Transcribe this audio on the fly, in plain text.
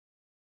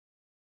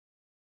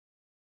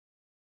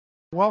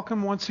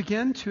Welcome once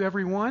again to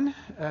everyone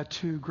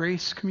to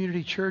Grace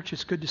Community Church.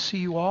 It's good to see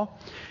you all.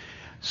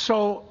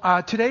 So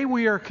today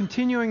we are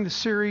continuing the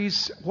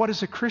series, What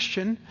is a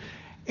Christian?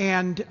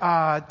 And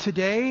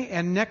today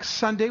and next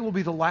Sunday will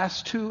be the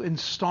last two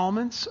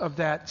installments of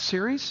that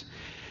series.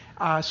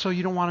 So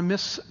you don't want to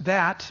miss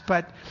that.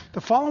 But the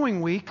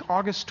following week,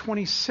 August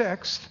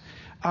 26th,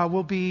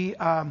 will be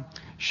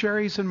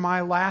Sherry's and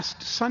my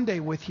last Sunday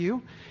with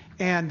you.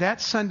 And that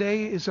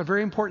Sunday is a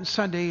very important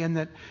Sunday in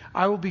that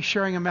I will be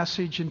sharing a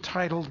message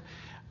entitled,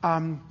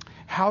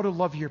 How to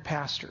Love Your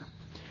Pastor.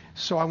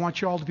 So I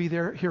want you all to be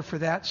here for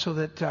that so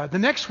that the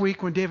next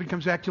week when David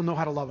comes back, you'll know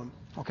how to love him.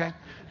 Okay?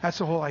 That's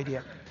the whole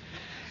idea.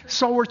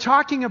 So we're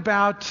talking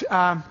about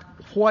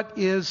what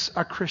is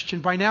a Christian.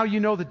 By now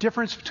you know the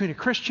difference between a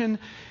Christian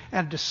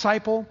and a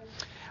disciple.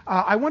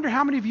 I wonder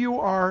how many of you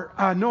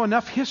know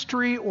enough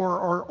history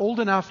or old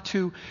enough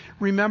to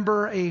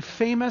remember a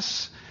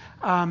famous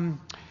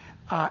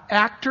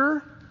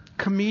actor,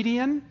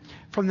 comedian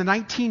from the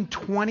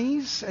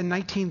 1920s and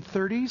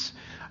 1930s,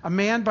 a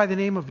man by the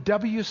name of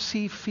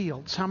W.C.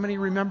 Fields. How many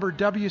remember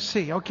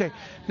W.C.? Okay.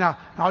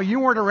 Now you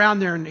weren't around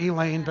there,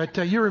 Elaine, but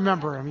you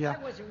remember him, yeah.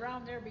 I was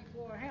around there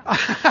before him.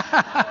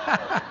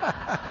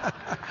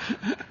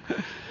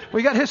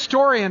 We got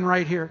historian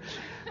right here.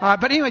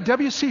 But anyway,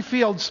 W.C.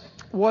 Fields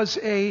was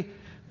a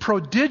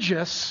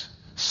prodigious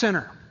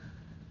sinner.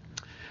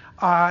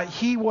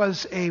 He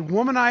was a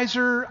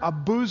womanizer, a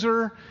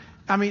boozer.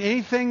 I mean,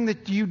 anything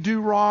that you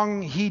do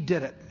wrong, he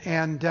did it.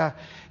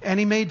 And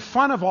he made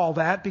fun of all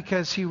that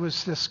because he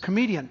was this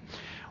comedian.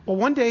 Well,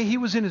 one day he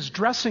was in his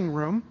dressing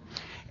room,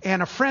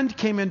 and a friend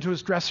came into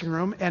his dressing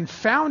room and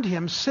found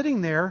him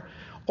sitting there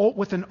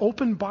with an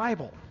open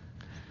Bible.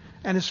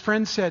 And his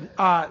friend said,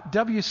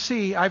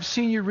 W.C., I've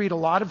seen you read a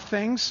lot of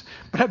things,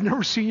 but I've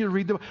never seen you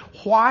read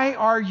why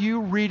are you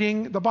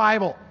reading the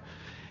Bible?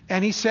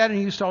 And he said, and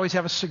he used to always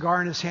have a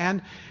cigar in his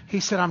hand, he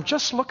said, I'm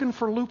just looking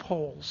for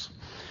loopholes.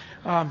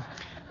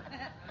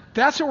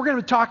 That's what we're going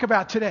to talk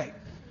about today.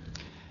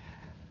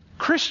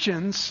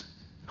 Christians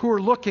who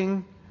are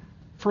looking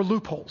for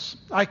loopholes.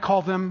 I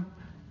call them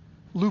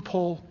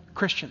loophole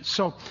Christians.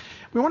 So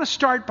we want to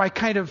start by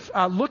kind of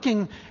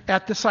looking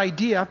at this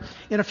idea.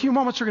 In a few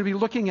moments we're going to be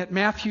looking at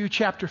Matthew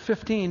chapter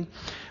 15.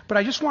 But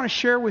I just want to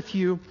share with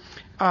you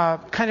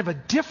kind of a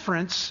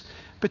difference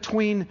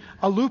between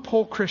a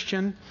loophole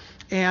Christian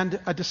and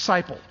a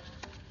disciple.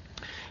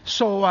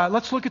 So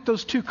let's look at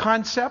those two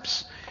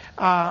concepts.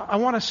 I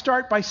want to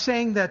start by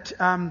saying that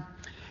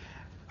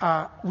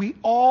we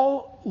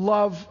all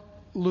love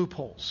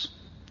loopholes.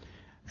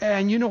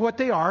 And you know what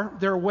they are.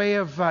 They're a way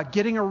of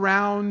getting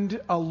around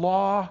a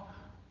law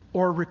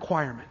or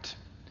requirement.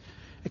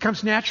 It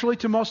comes naturally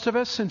to most of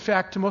us. In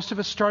fact, most of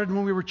us started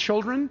when we were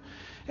children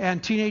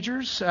and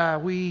teenagers.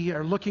 We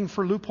are looking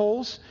for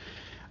loopholes.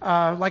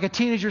 Like a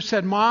teenager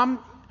said,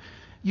 Mom,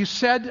 you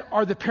said,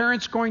 are the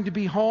parents going to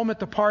be home at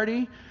the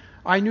party?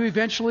 I knew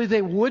eventually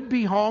they would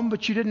be home,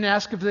 but you didn't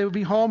ask if they would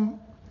be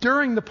home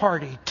during the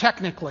party,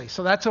 technically.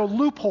 So that's a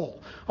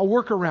loophole, a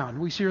workaround.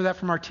 We hear that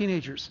from our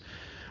teenagers.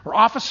 Or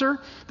officer,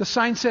 the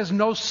sign says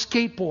no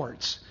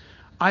skateboards.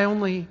 I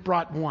only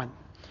brought one.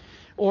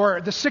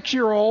 Or the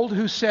 6-year-old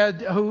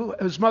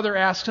whose mother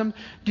asked him,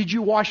 did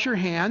you wash your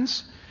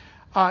hands?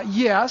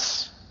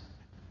 Yes,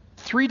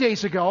 3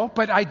 days ago,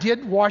 but I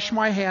did wash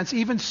my hands.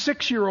 Even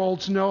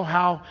 6-year-olds know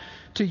how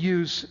to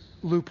use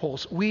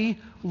loopholes. We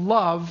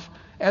love,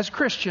 as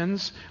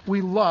Christians,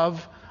 we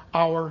love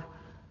our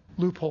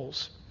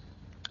loopholes.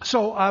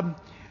 So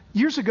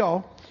years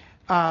ago,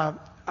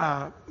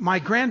 my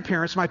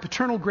grandparents, my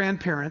paternal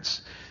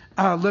grandparents,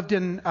 lived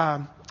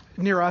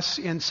near us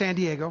in San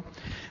Diego.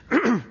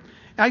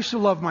 I used to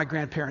love my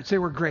grandparents. They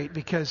were great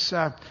because,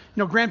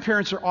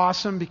 grandparents are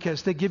awesome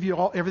because they give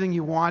you everything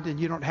you want and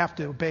you don't have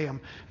to obey them.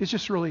 It's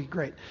just really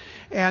great.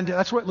 And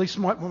that's what at least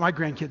what my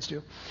grandkids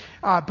do.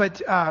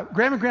 But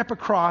Grandma and Grandpa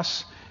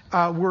Cross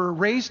were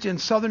raised in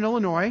Southern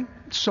Illinois,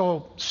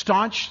 so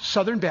staunch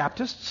Southern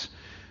Baptists,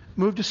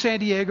 moved to San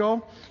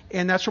Diego,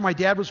 and that's where my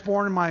dad was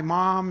born and my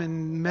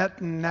mom met,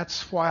 and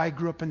that's why I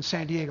grew up in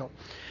San Diego.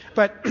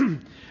 But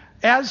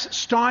as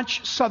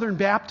staunch Southern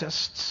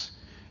Baptists,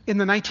 in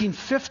the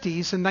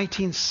 1950s and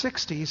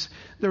 1960s,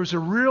 there was a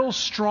real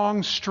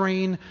strong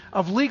strain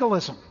of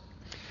legalism.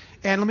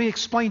 And let me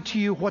explain to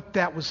you what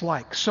that was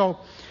like. So,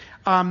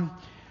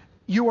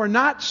 you are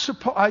not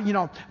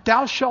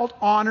thou shalt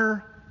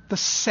honor the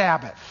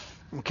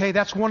Sabbath. Okay,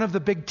 that's one of the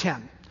big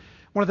 10,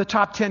 one of the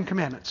top 10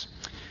 commandments.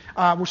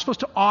 We're supposed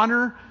to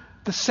honor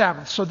the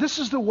Sabbath. So this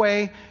is the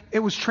way it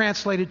was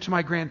translated to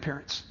my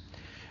grandparents.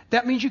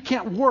 That means you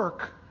can't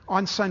work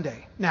on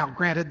Sunday. Now,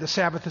 granted, the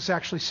Sabbath is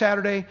actually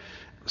Saturday.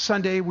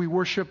 Sunday, we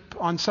worship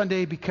on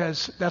Sunday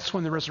because that's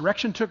when the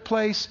resurrection took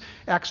place.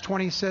 Acts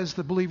 20 says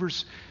the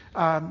believers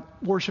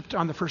worshipped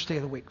on the first day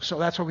of the week. So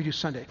that's why we do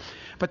Sunday.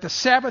 But the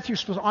Sabbath, you're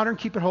supposed to honor and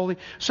keep it holy.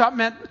 So it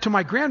meant to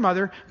my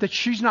grandmother that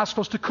she's not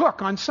supposed to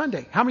cook on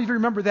Sunday. How many of you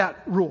remember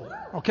that rule?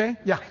 Okay?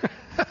 Yeah.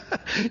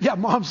 Yeah,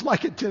 moms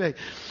like it today.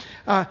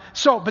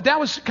 But that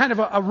was kind of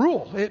a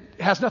rule. It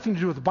has nothing to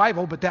do with the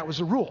Bible, but that was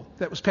a rule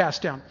that was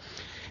passed down.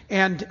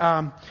 And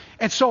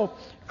so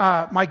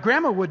my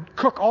grandma would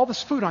cook all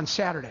this food on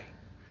Saturday.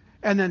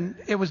 And then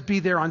it would be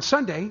there on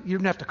Sunday. You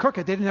didn't have to cook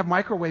it. They didn't have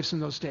microwaves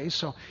in those days,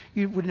 so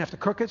you wouldn't have to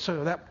cook it,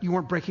 so that you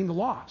weren't breaking the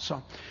law.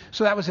 So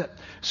that was it.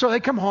 So they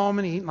come home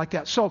and eat like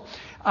that. So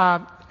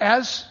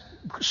as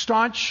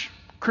staunch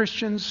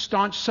Christians,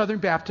 staunch Southern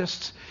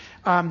Baptists,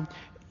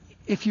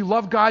 if you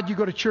love God, you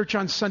go to church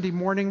on Sunday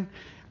morning.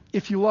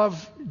 If you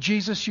love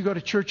Jesus, you go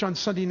to church on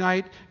Sunday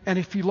night. And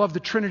if you love the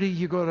Trinity,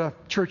 you go to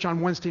church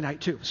on Wednesday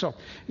night too. So,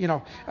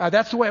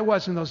 that's the way it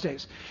was in those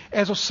days.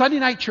 As a Sunday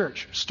night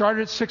church,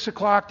 started at 6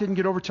 o'clock, didn't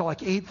get over till like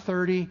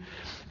 8:30.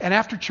 And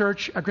after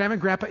church, Grandma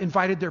and Grandpa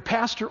invited their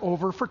pastor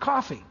over for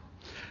coffee.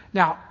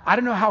 Now, I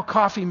don't know how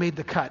coffee made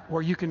the cut,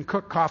 where you can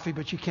cook coffee,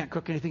 but you can't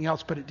cook anything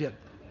else, but it did.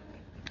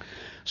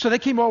 So they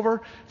came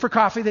over for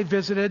coffee, they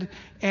visited,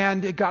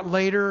 and it got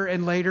later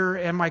and later,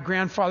 and my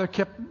grandfather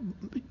kept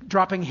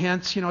dropping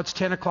hints, it's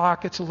 10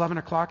 o'clock, it's 11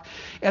 o'clock.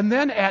 And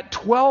then at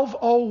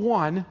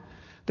 12:01,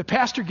 the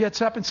pastor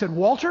gets up and said,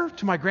 Walter,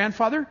 to my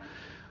grandfather,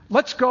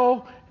 let's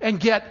go and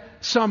get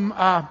some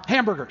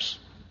hamburgers.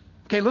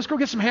 Okay, let's go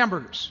get some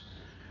hamburgers.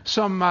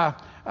 Some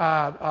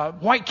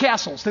White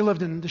Castles. They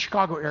lived in the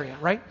Chicago area,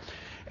 right?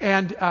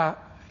 And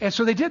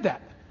so they did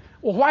that.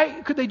 Well,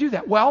 why could they do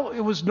that? Well,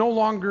 it was no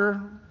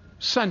longer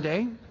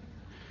Sunday,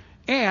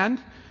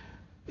 and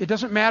it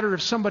doesn't matter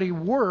if somebody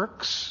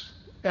works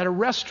at a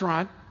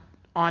restaurant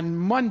on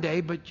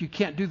Monday, but you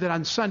can't do that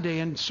on Sunday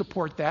and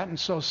support that. And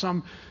so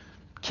some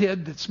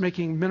kid that's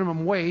making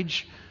minimum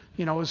wage,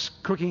 is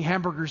cooking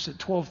hamburgers at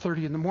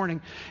 12:30 in the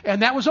morning,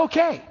 and that was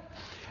okay.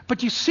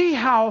 But you see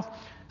how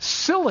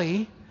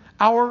silly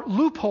our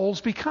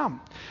loopholes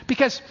become.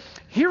 Because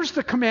here's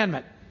the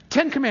commandment.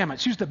 10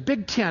 commandments. Use the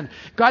big 10.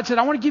 God said,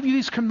 I want to give you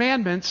these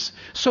commandments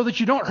so that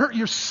you don't hurt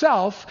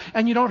yourself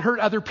and you don't hurt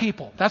other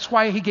people. That's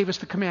why he gave us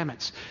the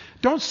commandments.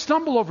 Don't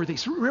stumble over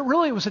these.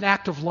 Really, it was an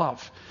act of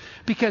love.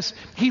 Because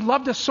he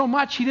loved us so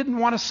much, he didn't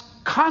want to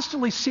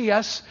constantly see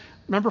us,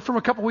 remember from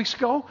a couple weeks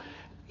ago,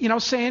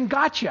 saying,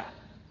 gotcha.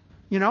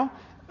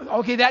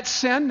 Okay, that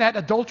sin, that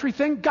adultery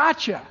thing,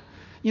 gotcha.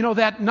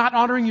 That not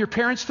honoring your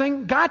parents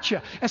thing,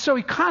 gotcha. And so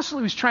he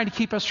constantly was trying to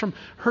keep us from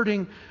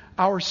hurting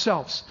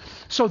ourselves.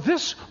 So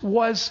this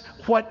was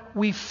what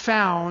we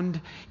found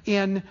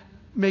in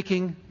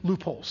making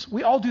loopholes.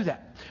 We all do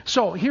that.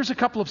 So here's a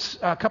couple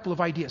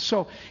of ideas.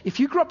 So if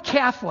you grew up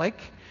Catholic,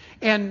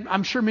 and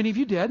I'm sure many of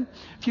you did,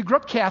 if you grew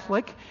up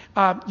Catholic,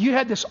 you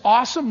had this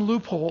awesome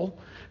loophole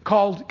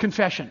called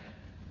confession.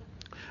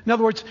 In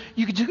other words,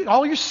 you could do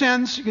all your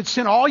sins, you could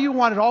sin all you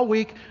wanted all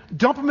week,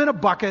 dump them in a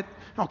bucket,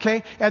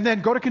 okay, and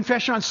then go to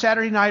confession on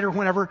Saturday night or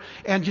whenever,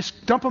 and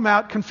just dump them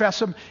out, confess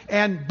them,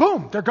 and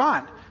boom, they're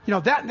gone.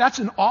 That's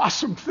an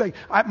awesome thing.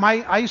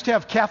 I used to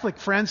have Catholic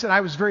friends, and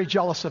I was very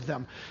jealous of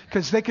them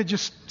because they could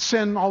just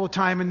sin all the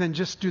time and then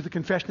just do the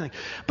confession thing.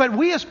 But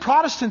we as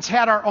Protestants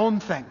had our own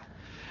thing.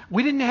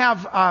 We didn't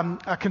have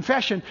a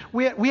confession.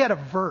 We had a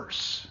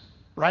verse,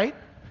 right?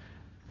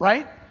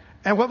 Right?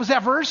 And what was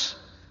that verse?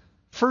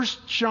 1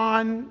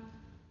 John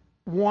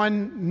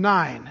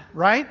 1:9,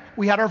 right?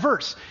 We had our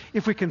verse.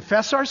 If we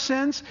confess our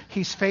sins,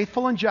 he's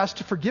faithful and just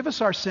to forgive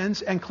us our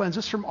sins and cleanse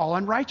us from all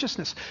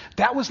unrighteousness.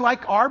 That was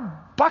like our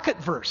bucket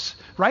verse,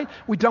 right?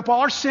 We dump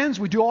all our sins,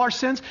 we do all our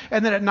sins,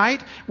 and then at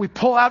night we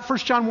pull out 1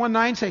 John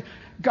 1:9, say,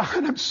 God,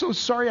 I'm so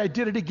sorry I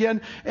did it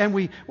again.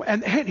 And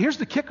here's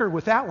the kicker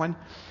with that one.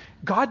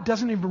 God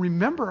doesn't even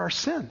remember our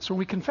sins when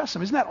we confess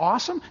them. Isn't that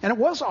awesome? And it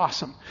was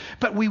awesome.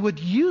 But we would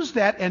use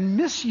that and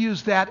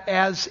misuse that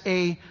as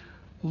a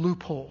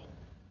loophole.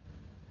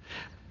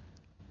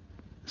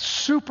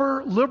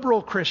 Super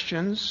liberal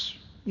Christians,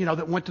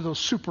 that went to those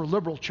super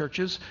liberal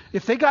churches,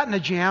 if they got in a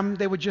jam,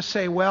 they would just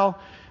say, well,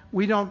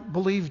 we don't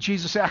believe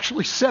Jesus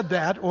actually said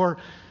that, or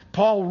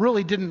Paul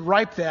really didn't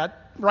write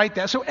that.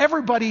 So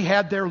everybody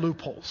had their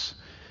loopholes.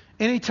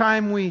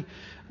 Anytime we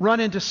run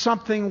into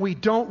something we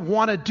don't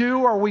want to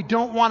do or we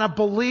don't want to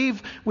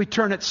believe, we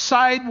turn it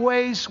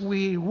sideways.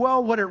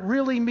 What it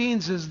really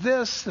means is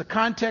this. The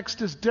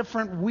context is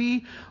different.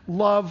 We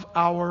love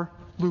our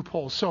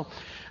loopholes. So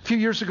a few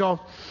years ago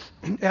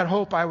at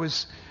Hope, I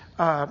was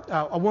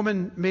a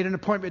woman made an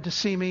appointment to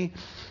see me,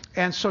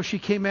 and so she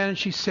came in and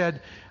she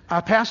said,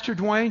 Pastor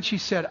Dwayne, she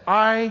said,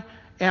 I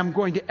am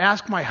going to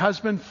ask my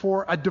husband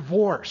for a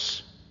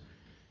divorce.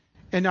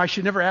 And I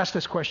should never ask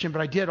this question,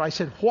 but I did. I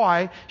said,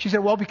 why? She said,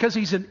 well, because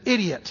he's an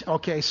idiot.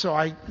 Okay,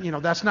 so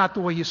that's not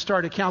the way you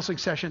start a counseling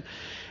session.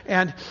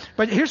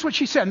 But here's what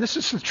she said, and this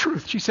is the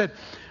truth. She said,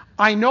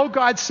 I know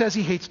God says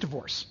he hates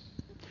divorce.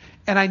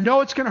 And I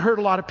know it's going to hurt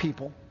a lot of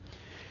people.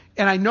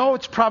 And I know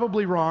it's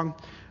probably wrong,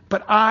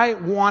 but I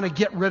want to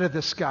get rid of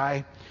this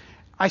guy.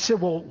 I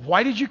said, well,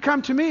 why did you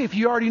come to me if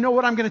you already know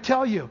what I'm going to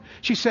tell you?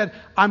 She said,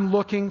 I'm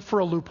looking for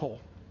a loophole.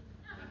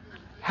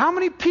 How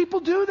many people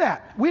do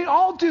that? We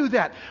all do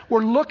that.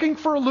 We're looking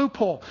for a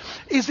loophole.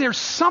 Is there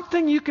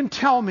something you can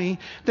tell me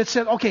that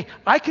said, okay,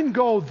 I can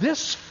go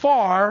this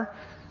far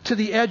to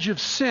the edge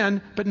of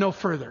sin, but no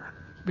further?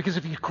 Because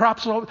if you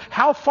cross over,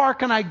 how far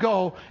can I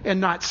go and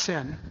not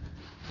sin?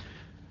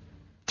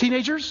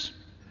 Teenagers?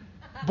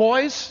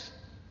 Boys?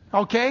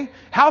 Okay?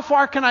 How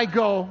far can I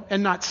go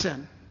and not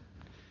sin?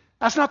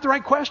 That's not the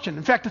right question.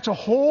 In fact, it's a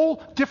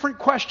whole different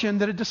question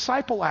that a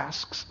disciple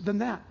asks than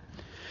that.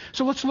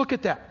 So let's look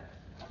at that.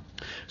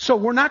 So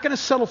we're not going to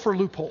settle for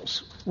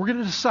loopholes. We're going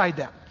to decide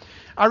that.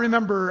 I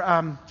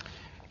remember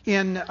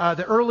in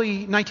the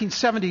early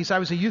 1970s, I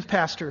was a youth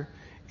pastor,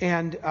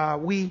 and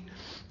we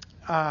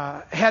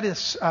had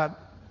this,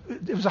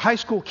 it was a high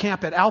school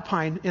camp at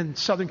Alpine in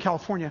Southern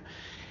California.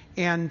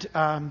 And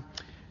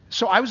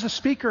so I was the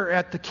speaker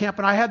at the camp,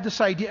 and I had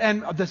this idea,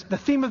 and the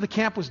theme of the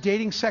camp was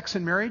dating, sex,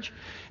 and marriage.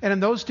 And in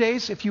those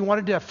days, if you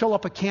wanted to fill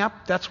up a camp,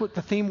 that's what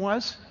the theme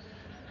was.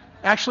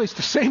 Actually, it's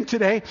the same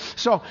today.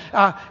 So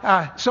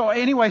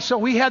anyway, so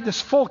we had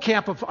this full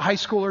camp of high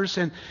schoolers,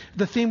 and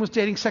the theme was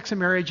dating, sex, and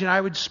marriage, and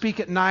I would speak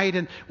at night,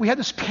 and we had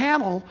this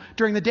panel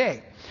during the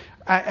day.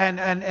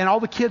 And all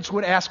the kids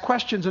would ask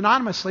questions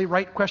anonymously,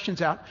 write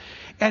questions out.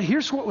 And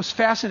here's what was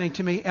fascinating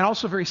to me and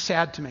also very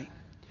sad to me.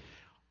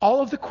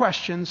 All of the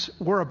questions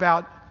were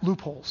about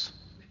loopholes.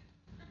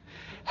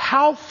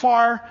 How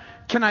far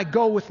can I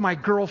go with my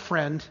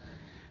girlfriend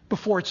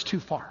before it's too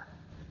far?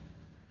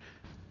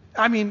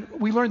 I mean,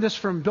 we learned this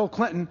from Bill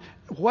Clinton.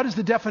 What is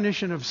the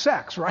definition of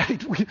sex,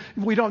 right?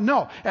 We don't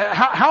know.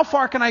 How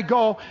far can I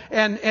go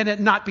and it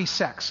not be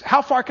sex?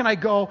 How far can I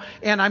go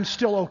and I'm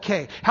still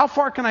okay? How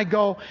far can I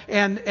go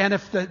and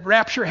if the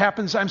rapture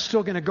happens, I'm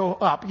still going to go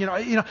up?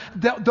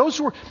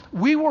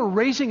 We were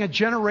raising a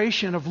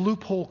generation of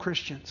loophole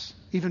Christians,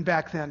 even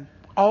back then.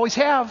 Always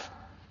have.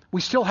 We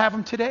still have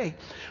them today.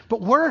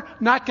 But we're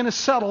not going to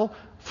settle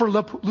for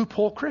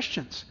loophole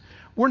Christians.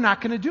 We're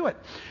not going to do it.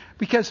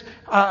 Because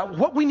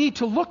what we need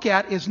to look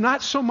at is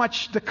not so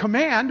much the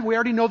command. We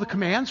already know the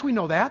commands. We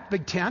know that,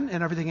 Big Ten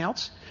and everything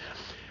else.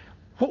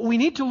 What we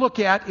need to look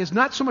at is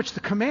not so much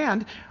the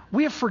command.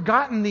 We have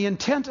forgotten the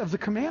intent of the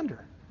commander.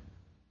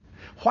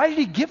 Why did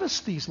he give us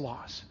these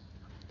laws?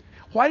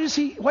 Why did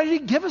he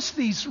give us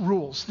these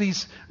rules,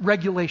 these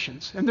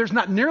regulations? And there's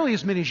not nearly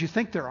as many as you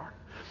think there are.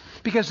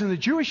 Because in the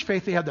Jewish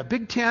faith, they had the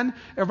Big Ten.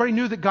 Everybody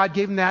knew that God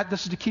gave them that.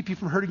 This is to keep you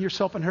from hurting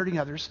yourself and hurting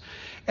others.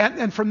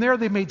 And from there,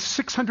 they made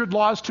 600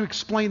 laws to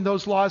explain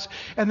those laws.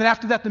 And then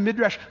after that, the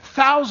Midrash,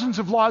 thousands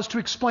of laws to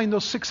explain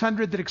those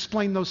 600 that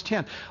explain those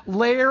 10.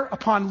 Layer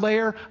upon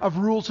layer of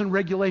rules and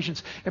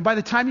regulations. And by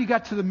the time you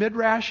got to the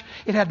Midrash,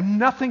 it had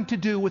nothing to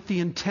do with the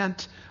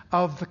intent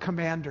of the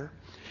commander.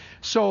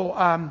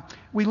 So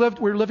we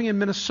were living in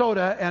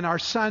Minnesota, and our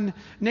son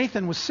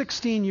Nathan was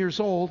 16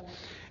 years old.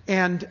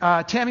 And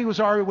Tammy was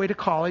on her way to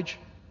college.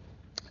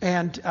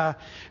 And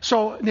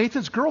so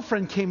Nathan's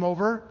girlfriend came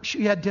over.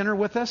 She had dinner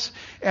with us.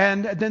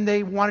 And then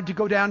they wanted to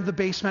go down to the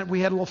basement. We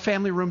had a little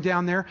family room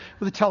down there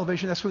with a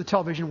television. That's where the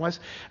television was.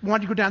 We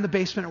wanted to go down to the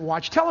basement and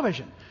watch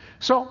television.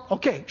 So,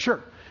 okay,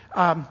 sure.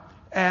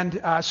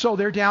 So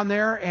they're down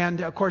there.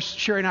 And, of course,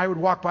 Sherry and I would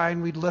walk by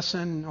and we'd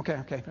listen.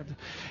 Okay.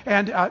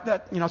 And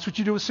that's what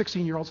you do with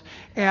 16-year-olds.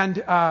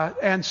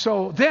 And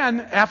so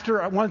then,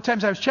 after one of the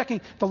times I was checking,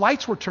 the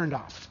lights were turned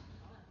off.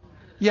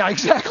 Yeah,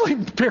 exactly.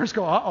 Parents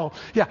go, uh-oh.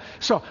 Yeah.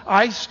 So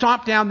I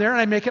stomp down there and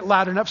I make it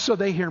loud enough so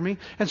they hear me.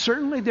 And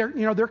certainly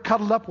they're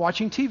cuddled up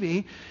watching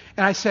TV.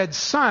 And I said,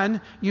 son,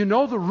 you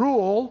know the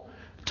rule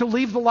to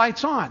leave the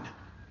lights on.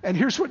 And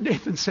here's what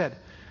Nathan said.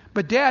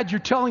 But Dad, you're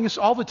telling us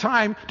all the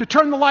time to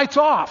turn the lights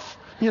off.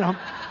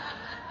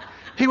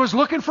 He was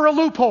looking for a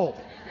loophole.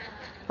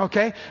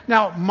 Okay.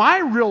 Now, my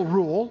real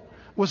rule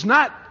was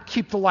not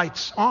keep the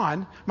lights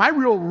on. My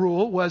real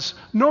rule was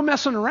no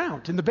messing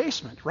around in the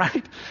basement,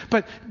 right?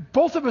 But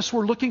both of us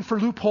were looking for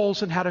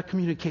loopholes and how to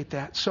communicate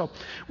that. So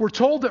we're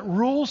told that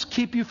rules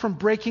keep you from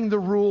breaking the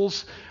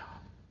rules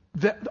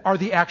that are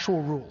the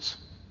actual rules.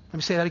 Let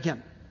me say that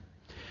again.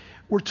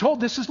 We're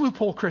told, this is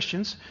loophole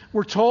Christians,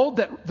 we're told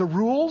that the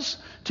rules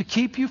to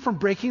keep you from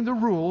breaking the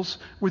rules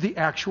were the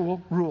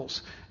actual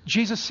rules.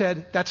 Jesus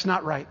said, that's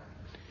not right.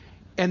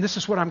 And this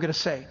is what I'm going to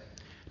say.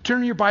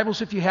 Turn your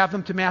Bibles, if you have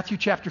them, to Matthew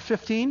chapter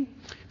 15.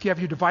 If you have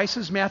your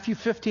devices, Matthew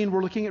 15,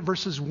 we're looking at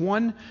verses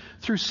 1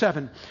 through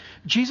 7.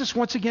 Jesus,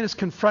 once again, is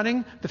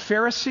confronting the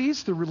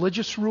Pharisees, the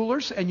religious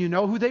rulers, and you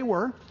know who they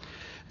were.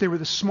 They were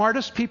the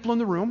smartest people in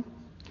the room.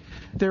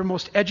 They were the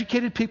most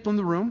educated people in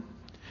the room.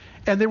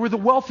 And they were the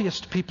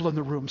wealthiest people in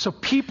the room. So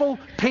people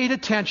paid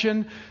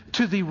attention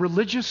to the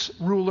religious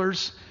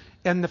rulers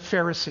and the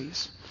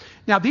Pharisees.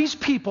 Now, these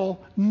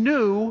people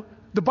knew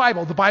the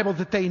Bible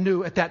that they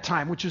knew at that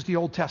time, which is the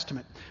Old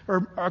Testament,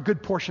 or a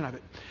good portion of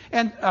it,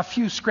 and a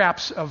few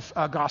scraps of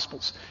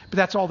Gospels. But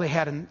that's all they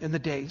had in the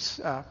days,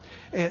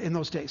 in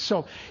those days.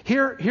 So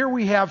here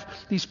we have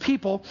these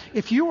people.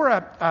 If you were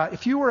a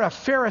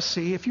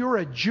Pharisee, if you were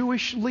a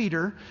Jewish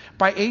leader,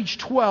 by age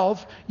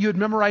 12, you had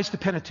memorized the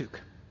Pentateuch.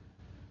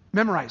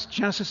 Memorized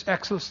Genesis,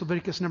 Exodus,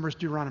 Leviticus, Numbers,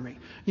 Deuteronomy.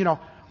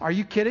 are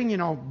you kidding?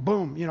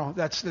 Boom,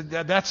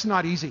 that's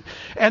not easy.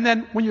 And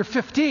then when you're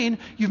 15,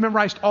 you've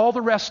memorized all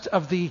the rest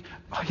of the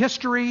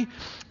history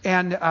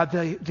and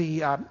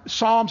the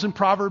Psalms and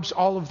Proverbs,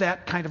 all of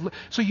that kind of.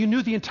 So you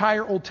knew the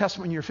entire Old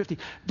Testament when you were 15.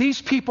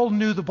 These people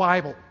knew the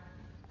Bible.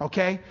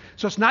 Okay?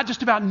 So it's not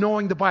just about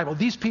knowing the Bible.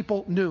 These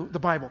people knew the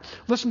Bible.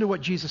 Listen to what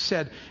Jesus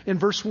said in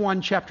verse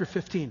 1, chapter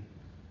 15.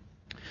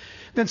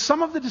 Then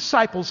some of the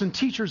disciples and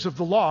teachers of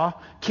the law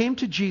came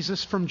to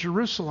Jesus from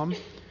Jerusalem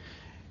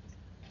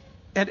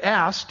and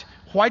asked,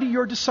 why do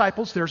your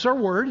disciples, there's our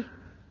word,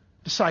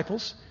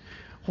 disciples,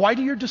 why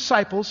do your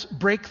disciples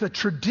break the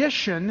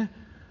tradition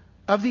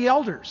of the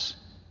elders?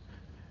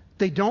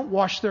 They don't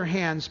wash their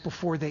hands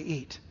before they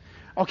eat.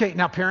 Okay,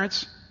 now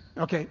parents,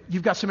 okay,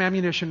 you've got some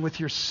ammunition with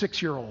your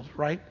 6-year-old,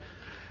 right?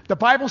 The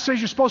Bible says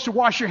you're supposed to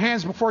wash your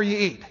hands before you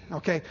eat,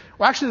 okay?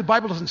 Well, actually, the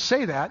Bible doesn't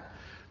say that.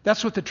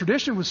 That's what the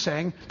tradition was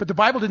saying, but the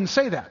Bible didn't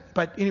say that.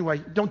 But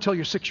anyway, don't tell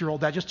your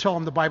 6-year-old that. Just tell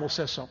him the Bible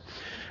says so.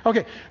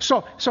 Okay,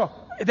 so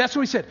that's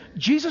what he said.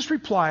 Jesus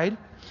replied,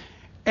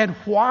 and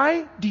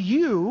why do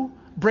you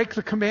break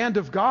the command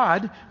of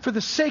God for the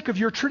sake of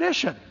your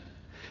tradition?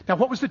 Now,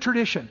 what was the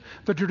tradition?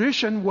 The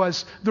tradition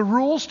was the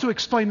rules to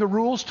explain the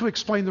rules to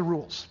explain the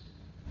rules.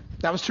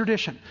 That was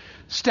tradition.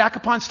 Stack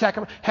upon stack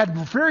upon. Had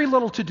very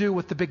little to do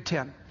with the Big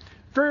Ten.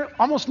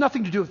 Almost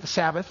nothing to do with the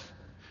Sabbath.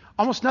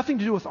 Almost nothing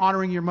to do with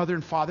honoring your mother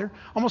and father.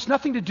 Almost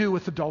nothing to do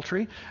with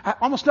adultery.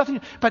 Almost nothing,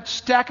 but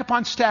stack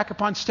upon stack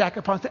upon stack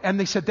upon. And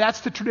they said,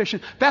 that's the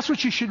tradition. That's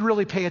what you should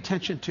really pay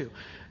attention to.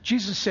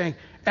 Jesus is saying,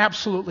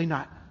 absolutely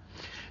not.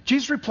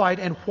 Jesus replied,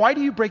 and why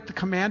do you break the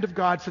command of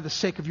God for the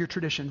sake of your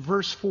tradition?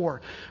 Verse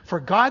 4,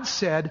 for God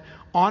said,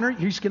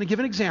 he's going to give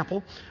an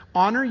example,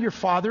 honor your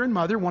father and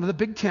mother, one of the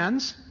Big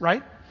Tens,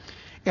 right?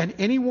 And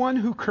anyone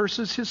who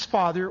curses his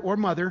father or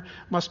mother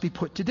must be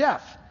put to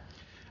death.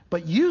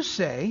 But you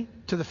say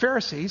to the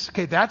Pharisees,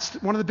 okay, that's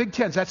one of the Big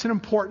Tens. That's an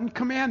important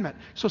commandment.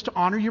 You're supposed to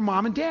honor your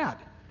mom and dad.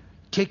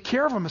 Take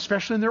care of them,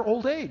 especially in their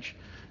old age.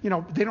 They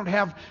didn't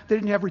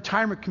have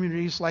retirement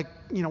communities like,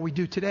 we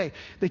do today.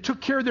 They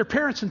took care of their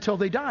parents until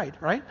they died,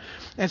 right?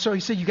 And so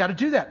he said, you got to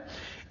do that.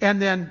 And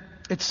then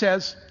it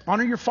says,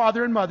 honor your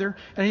father and mother,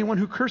 and anyone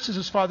who curses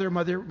his father or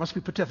mother must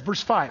be put to death.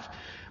 Verse 5,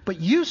 but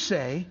you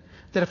say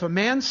that if a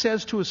man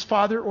says to his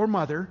father or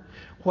mother,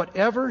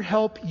 whatever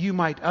help you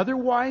might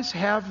otherwise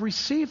have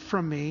received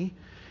from me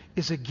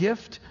is a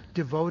gift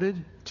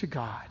devoted to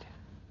God.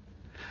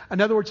 In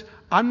other words,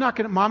 I'm not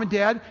going to, mom and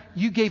dad,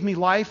 you gave me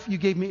life, you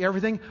gave me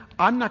everything.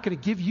 I'm not going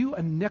to give you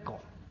a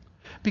nickel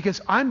because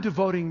I'm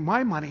devoting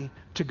my money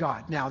to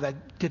God. Now,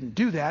 that didn't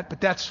do that, but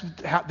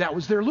that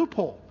was their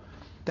loophole.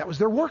 That was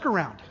their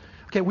workaround.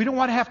 Okay, we don't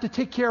want to have to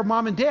take care of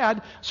mom and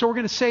dad, so we're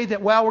going to say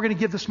that, we're going to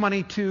give this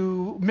money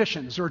to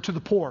missions or to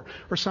the poor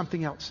or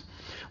something else.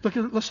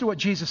 Listen to what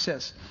Jesus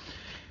says.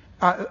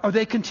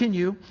 They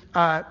continue,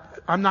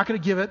 I'm not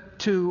going to give it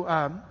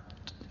to...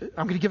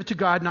 I'm going to give it to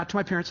God, not to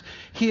my parents.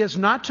 He is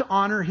not to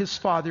honor his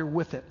father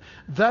with it.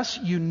 Thus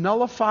you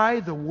nullify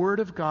the word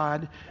of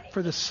God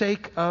for the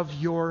sake of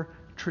your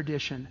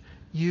tradition.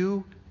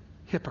 You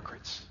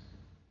hypocrites.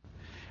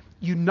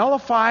 You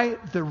nullify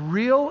the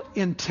real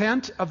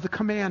intent of the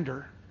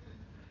commander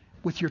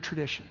with your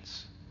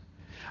traditions.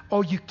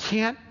 Oh, you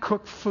can't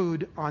cook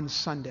food on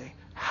Sunday.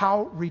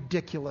 How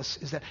ridiculous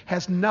is that?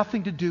 Has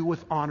nothing to do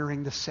with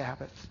honoring the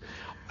Sabbath.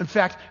 In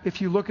fact,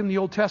 if you look in the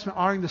Old Testament,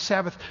 honoring the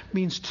Sabbath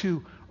means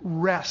to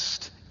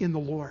rest in the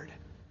Lord.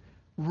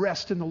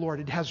 Rest in the Lord.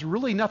 It has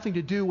really nothing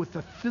to do with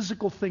the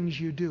physical things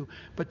you do,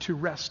 but to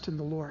rest in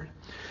the Lord.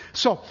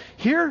 So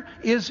here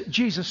is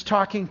Jesus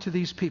talking to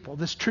these people.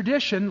 This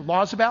tradition,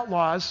 laws about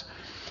laws,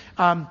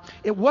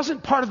 it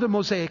wasn't part of the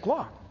Mosaic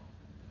law.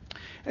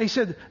 And he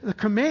said, the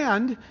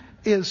command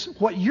is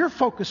what you're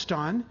focused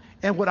on,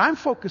 and what I'm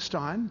focused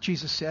on,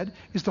 Jesus said,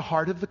 is the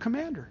heart of the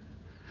commander.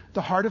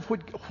 The heart of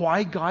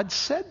why God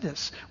said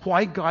this,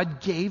 why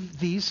God gave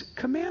these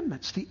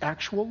commandments, the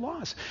actual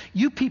laws.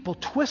 You people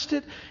twist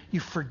it, you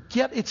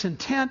forget its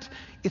intent,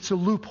 it's a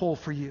loophole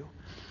for you.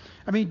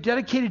 I mean,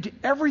 dedicated to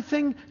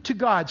everything to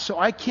God, so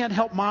I can't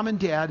help mom and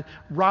dad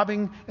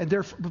robbing, and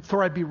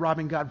therefore I'd be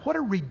robbing God. What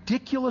a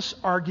ridiculous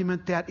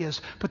argument that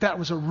is. But that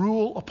was a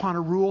rule upon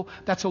a rule.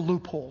 That's a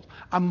loophole.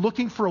 I'm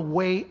looking for a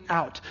way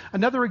out.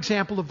 Another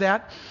example of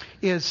that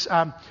is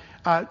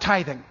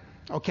tithing.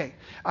 Okay.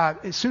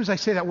 As soon as I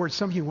say that word,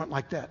 some of you went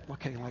like that.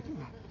 Okay.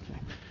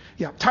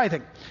 Yeah,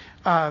 tithing.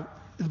 The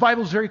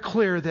Bible is very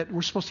clear that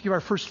we're supposed to give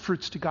our first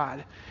fruits to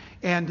God.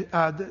 And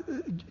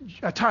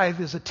a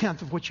tithe is a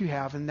tenth of what you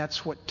have, and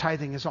that's what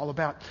tithing is all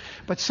about.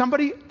 But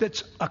somebody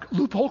that's a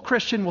loophole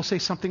Christian will say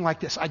something like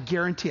this. I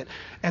guarantee it.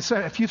 And so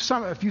if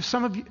some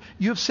of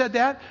you have said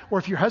that, or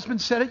if your husband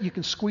said it, you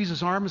can squeeze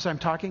his arm as I'm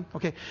talking.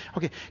 Okay.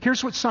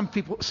 Here's what some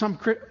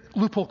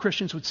loophole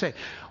Christians would say.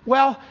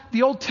 Well,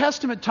 the Old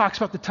Testament talks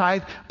about the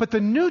tithe, but the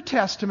New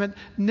Testament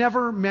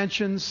never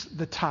mentions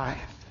the tithe.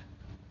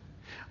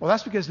 Well,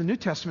 that's because the New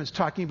Testament is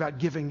talking about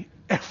giving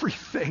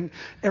everything,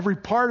 every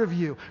part of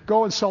you.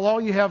 Go and sell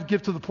all you have,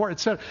 give to the poor,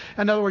 etc.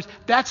 In other words,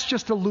 that's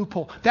just a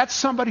loophole. That's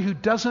somebody who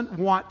doesn't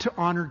want to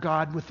honor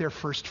God with their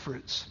first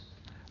fruits.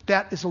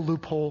 That is a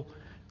loophole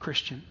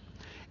Christian.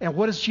 And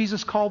what does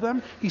Jesus call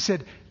them? He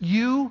said,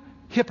 you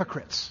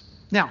hypocrites.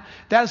 Now,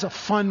 that is a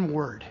fun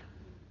word.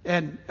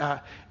 And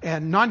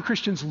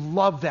non-Christians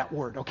love that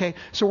word, okay?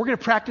 So we're going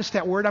to practice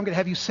that word. I'm going to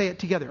have you say it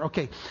together.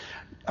 Okay.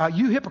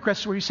 You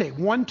hypocrites, where you say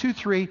 1, 2,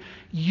 3,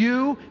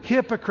 you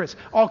hypocrites.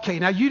 Okay,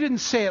 now you didn't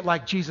say it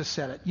like Jesus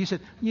said it. You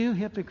said, you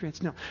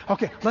hypocrites. No.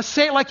 Okay, let's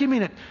say it like you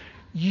mean it.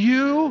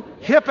 You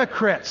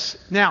hypocrites.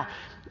 Now,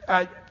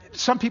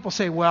 some people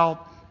say,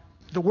 well,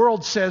 the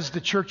world says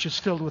the church is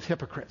filled with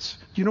hypocrites.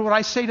 You know what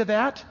I say to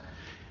that?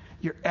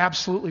 You're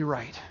absolutely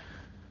right.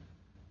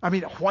 I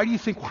mean, why do you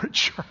think we're a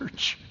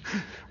church?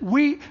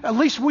 At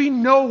least we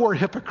know we're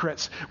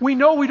hypocrites. We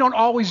know we don't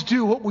always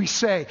do what we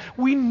say.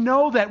 We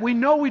know that. We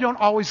know we don't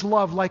always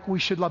love like we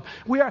should love.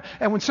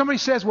 And when somebody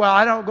says, well,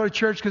 I don't go to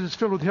church because it's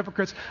filled with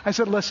hypocrites, I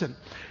said, listen,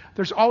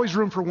 there's always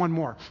room for one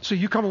more. So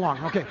you come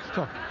along. Okay.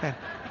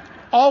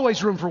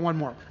 Always room for one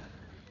more.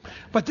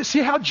 But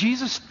see how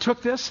Jesus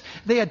took this?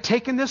 They had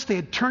taken this, they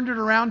had turned it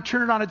around,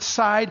 turned it on its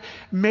side,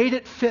 made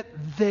it fit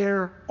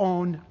their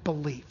own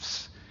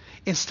beliefs.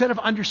 Instead of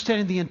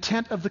understanding the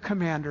intent of the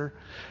commander,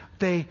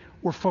 they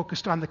were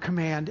focused on the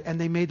command, and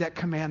they made that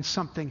command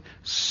something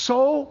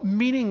so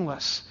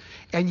meaningless,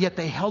 and yet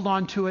they held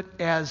on to it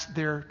as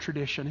their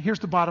tradition. Here's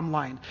the bottom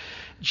line.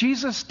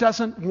 Jesus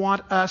doesn't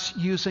want us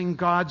using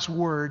God's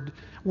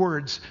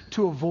words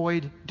to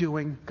avoid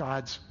doing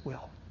God's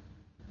will.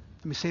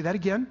 Let me say that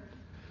again.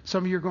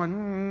 Some of you are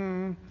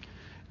going,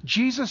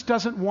 Jesus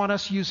doesn't want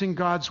us using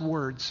God's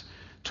words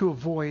to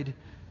avoid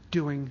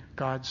doing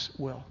God's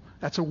will.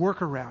 That's a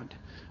workaround.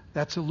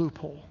 That's a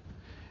loophole.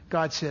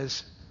 God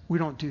says, we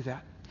don't do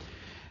that.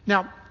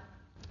 Now,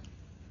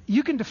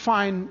 you can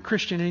define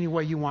Christian any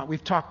way you want.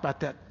 We've talked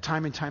about that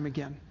time and time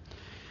again.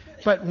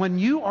 But when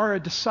you are a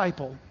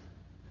disciple,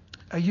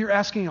 you're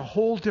asking a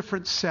whole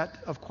different set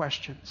of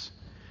questions.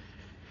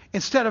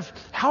 Instead of,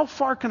 how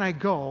far can I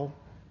go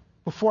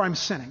before I'm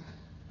sinning?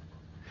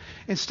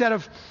 Instead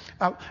of,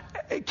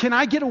 can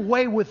I get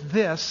away with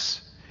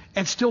this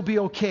and still be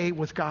okay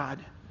with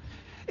God?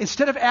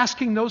 Instead of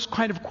asking those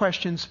kind of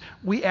questions,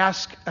 we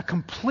ask a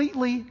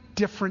completely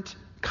different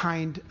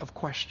kind of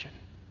question.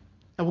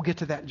 And we'll get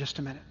to that in just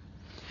a minute.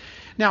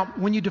 Now,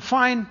 when you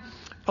define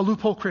a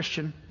loophole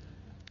Christian,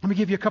 let me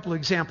give you a couple of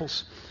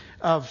examples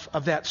of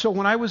that. So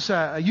when I was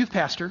a youth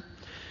pastor,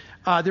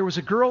 there was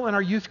a girl in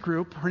our youth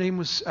group. Her name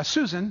was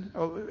Susan.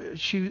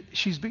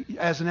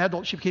 As an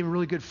adult, she became a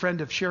really good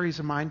friend of Sherry's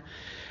and mine.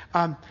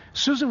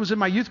 Susan was in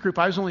my youth group.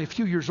 I was only a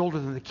few years older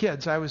than the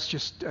kids. I was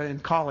just in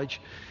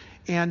college.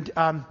 And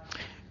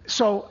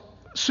so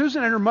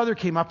Susan and her mother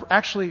came up.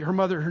 Actually, her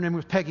mother, her name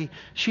was Peggy.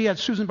 She had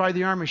Susan by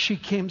the arm, and she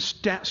came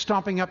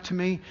stomping up to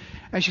me.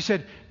 And she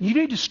said, you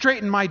need to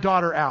straighten my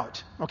daughter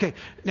out. Okay,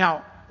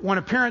 now, when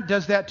a parent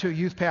does that to a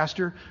youth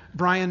pastor,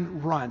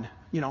 Brian, run.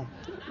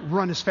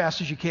 Run as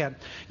fast as you can.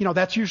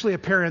 That's usually a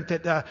parent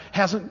that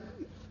hasn't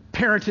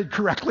parented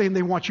correctly, and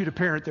they want you to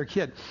parent their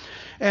kid.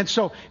 And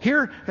so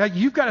here,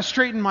 you've got to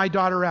straighten my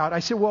daughter out. I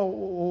said, well,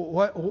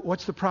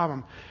 what's the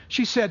problem?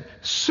 She said,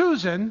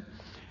 Susan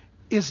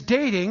is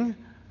dating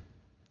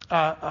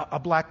a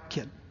black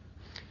kid.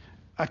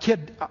 A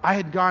kid, I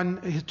had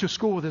gone to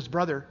school with his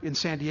brother in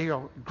San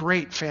Diego.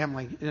 Great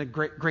family, and a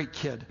great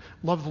kid.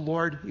 Loved the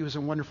Lord. He was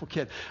a wonderful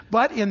kid.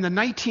 But in the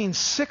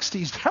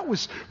 1960s, that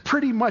was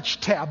pretty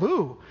much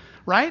taboo.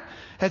 Right?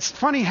 It's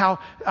funny how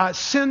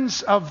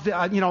sins of the,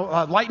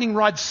 lightning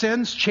rod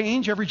sins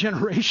change every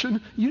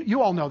generation.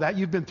 You all know that.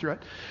 You've been through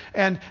it.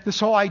 And this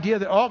whole idea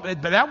that,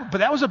 but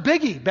that was a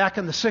biggie back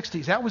in the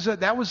 60s. That was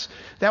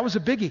a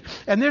biggie.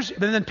 And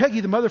then Peggy,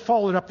 the mother,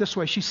 followed it up this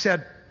way. She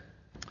said,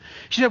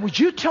 would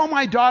you tell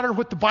my daughter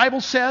what the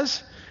Bible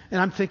says?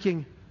 And I'm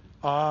thinking,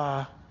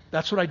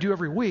 that's what I do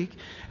every week.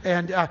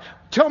 And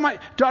tell my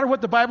daughter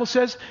what the Bible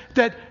says,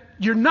 that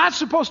you're not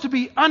supposed to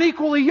be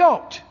unequally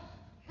yoked.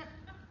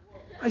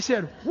 I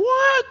said,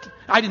 what?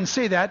 I didn't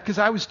say that because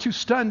I was too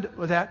stunned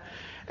with that.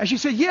 And she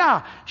said,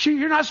 yeah,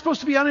 you're not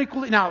supposed to be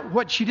unequally. Now,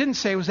 what she didn't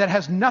say was that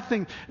has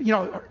nothing,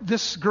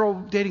 this girl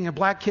dating a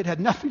black kid had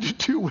nothing to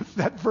do with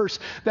that verse.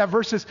 That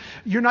verse is,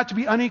 you're not to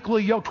be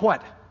unequally yoked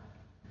what?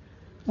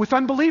 With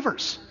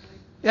unbelievers.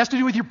 It has to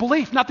do with your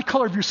belief, not the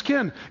color of your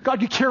skin.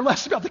 God, you care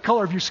less about the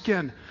color of your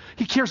skin.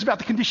 He cares about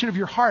the condition of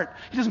your heart.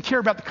 He doesn't care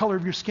about the color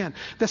of your skin.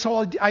 This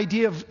whole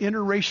idea of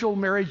interracial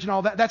marriage and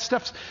all that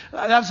stuff,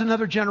 that was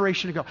another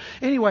generation ago.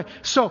 Anyway,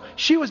 so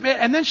she was,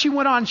 and then she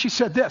went on and she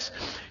said this.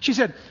 She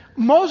said,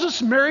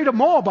 Moses married a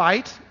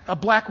Moabite, a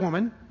black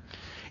woman,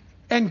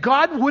 and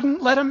God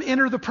wouldn't let him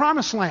enter the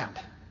promised land.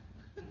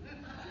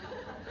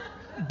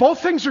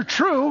 Both things are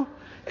true,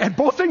 and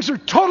both things are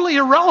totally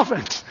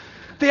irrelevant.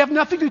 They have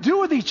nothing to do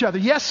with each other.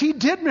 Yes, he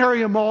did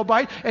marry a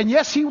Moabite, and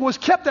yes, he was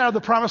kept out of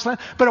the promised land,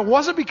 but it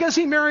wasn't because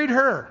he married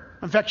her.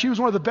 In fact, she was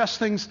one of the best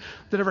things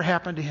that ever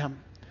happened to him.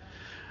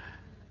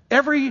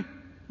 Every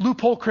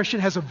Loophole Christian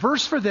has a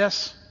verse for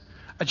this,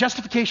 a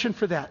justification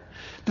for that.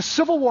 The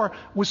Civil War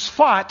was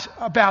fought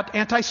about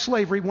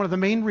anti-slavery, one of the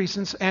main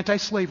reasons,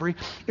 anti-slavery.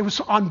 It was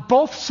on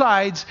both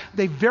sides,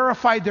 they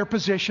verified their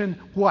position,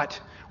 what?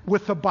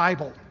 With the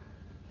Bible.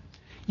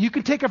 You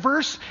can take a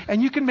verse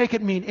and you can make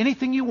it mean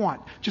anything you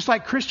want. Just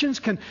like Christians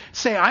can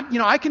say,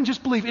 I can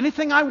just believe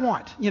anything I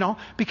want,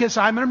 because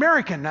I'm an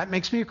American. That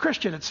makes me a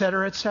Christian, et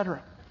cetera, et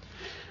cetera.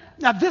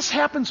 Now, this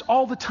happens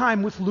all the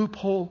time with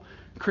loophole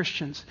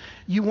Christians.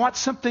 You want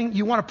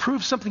to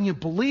prove something you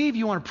believe.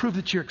 You want to prove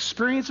that your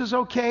experience is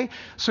okay.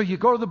 So you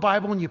go to the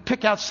Bible and you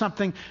pick out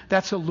something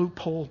that's a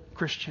loophole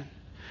Christian.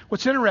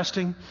 What's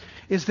interesting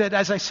is that,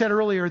 as I said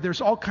earlier,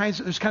 there's kind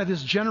of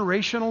this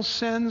generational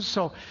sins.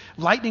 So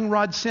lightning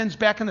rod sins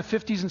back in the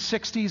 50s and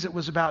 60s, it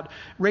was about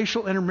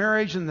racial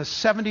intermarriage. In the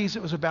 70s,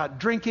 it was about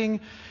drinking,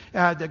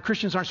 that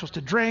Christians aren't supposed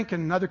to drink.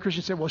 And other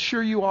Christians said, well,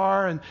 sure you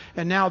are.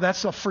 And now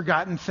that's a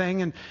forgotten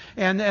thing.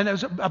 And it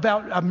was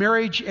about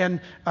marriage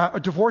and a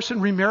divorce and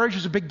remarriage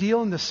was a big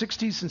deal in the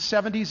 60s and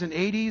 70s and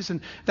 80s.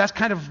 And that's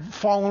kind of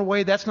fallen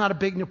away. That's not a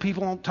big,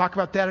 people don't talk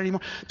about that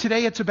anymore.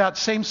 Today, it's about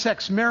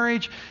same-sex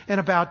marriage and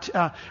about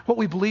what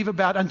we believe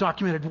about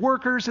undocumented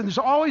workers, and there's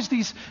always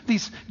these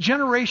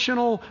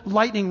generational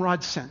lightning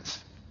rod sins.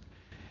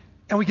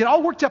 And we get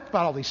all worked up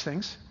about all these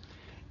things,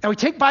 and we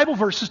take Bible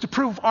verses to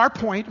prove our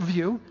point of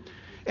view,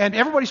 and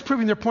everybody's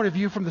proving their point of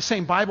view from the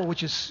same Bible,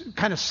 which is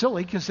kind of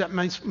silly, because that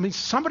means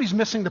somebody's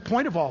missing the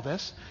point of all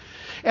this.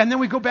 And then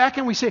we go back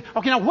and we say,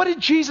 okay, now what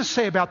did Jesus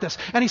say about this?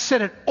 And he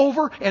said it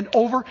over and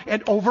over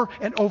and over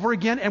and over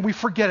again, and we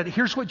forget it.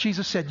 Here's what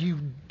Jesus said.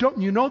 You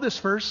know this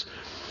verse.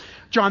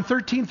 John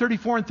 13,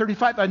 34, and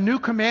 35, a new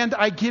command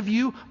I give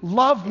you,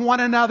 love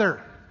one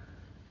another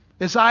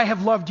as I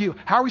have loved you.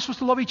 How are we supposed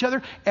to love each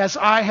other? As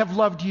I have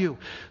loved you.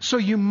 So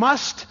you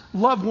must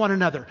love one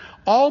another.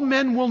 All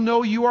men will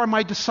know you are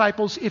my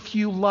disciples if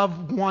you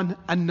love one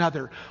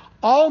another.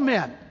 All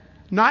men,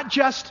 not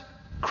just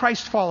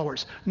Christ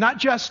followers, not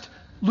just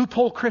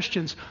loophole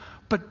Christians,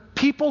 but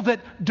people that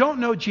don't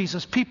know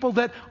Jesus, people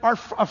that are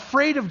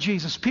afraid of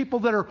Jesus, people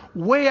that are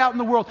way out in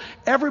the world.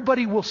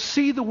 Everybody will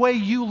see the way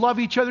you love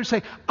each other and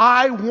say,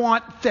 I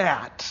want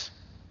that.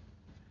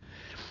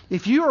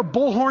 If you're a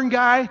bullhorn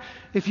guy,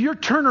 if you're a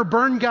turn or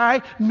burn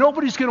guy,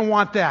 nobody's going to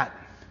want that.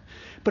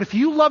 But if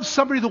you love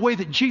somebody the way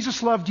that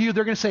Jesus loved you,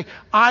 they're going to say,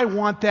 I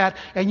want that.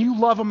 And you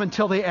love them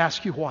until they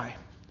ask you why.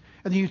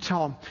 And then you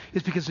tell them,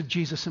 it's because of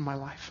Jesus in my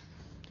life.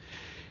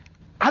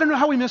 I don't know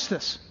how we missed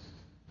this.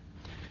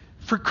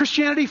 For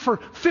Christianity, for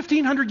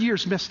 1,500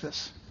 years, missed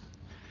this.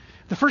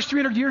 The first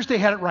 300 years, they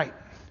had it right.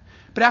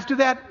 But after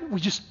that, we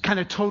just kind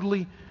of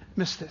totally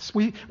missed this.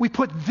 We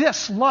put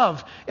this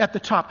love at the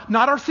top.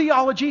 Not our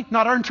theology,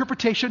 not our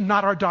interpretation,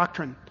 not our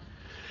doctrine.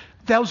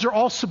 Those are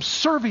all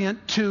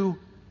subservient to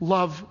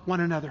love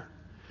one another.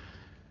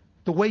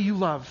 The way you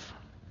love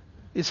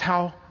is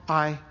how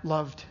I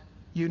loved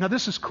you. Now,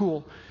 this is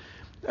cool.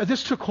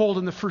 This took hold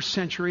in the first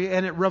century,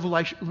 and it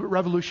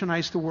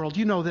revolutionized the world.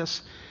 You know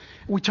this.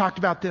 We talked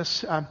about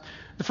this.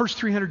 The first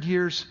 300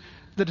 years,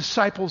 the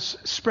disciples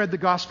spread the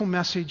gospel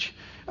message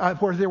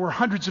where there were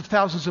hundreds of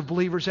thousands of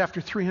believers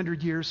after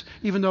 300 years,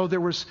 even though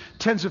there was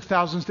tens of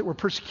thousands that were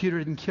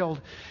persecuted and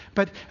killed.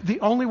 But the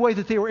only way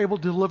that they were able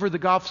to deliver the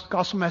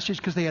gospel message,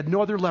 because they had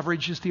no other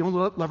leverage, is the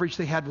only leverage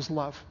they had was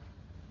love.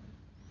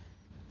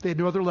 They had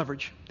no other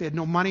leverage. They had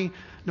no money,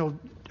 no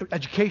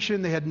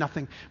education, they had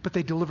nothing. But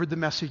they delivered the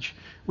message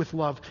with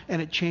love,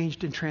 and it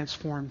changed and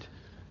transformed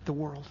the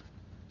world.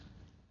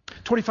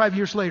 25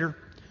 years later,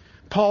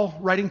 Paul,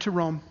 writing to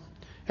Rome,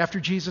 after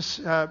Jesus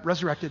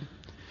resurrected,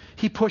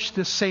 he pushed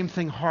this same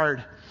thing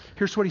hard.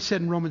 Here's what he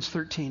said in Romans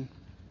 13.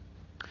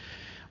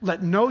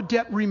 Let no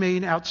debt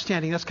remain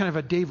outstanding. That's kind of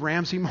a Dave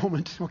Ramsey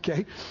moment,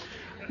 okay?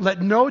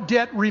 Let no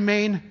debt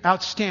remain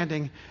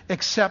outstanding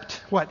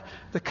except what?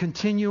 The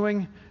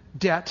continuing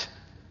debt.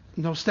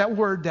 Notice that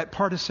word, that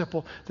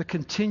participle. The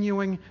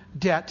continuing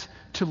debt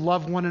to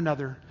love one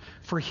another.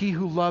 For he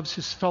who loves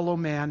his fellow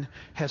man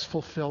has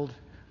fulfilled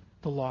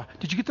the law.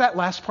 Did you get that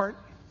last part?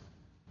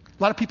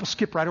 A lot of people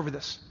skip right over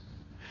this.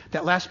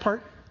 That last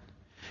part.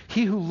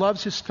 He who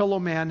loves his fellow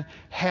man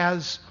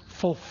has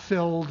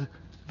fulfilled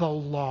the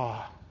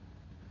law.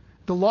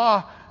 The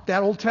law,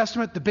 that Old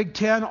Testament, the Big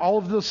Ten, all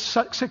of those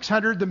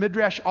 600, the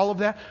Midrash, all of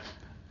that,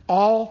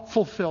 all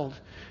fulfilled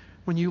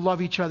when you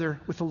love each other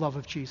with the love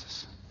of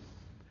Jesus.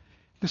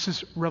 This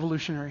is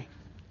revolutionary.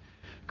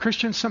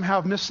 Christians somehow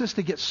have missed this.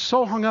 They get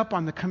so hung up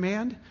on the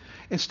command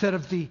instead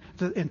of the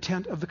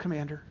intent of the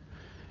commander.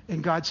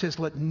 And God says,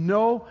 let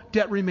no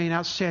debt remain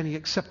outstanding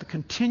except the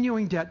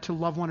continuing debt to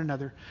love one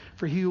another.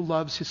 For he who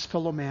loves his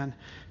fellow man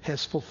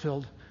has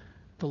fulfilled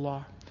the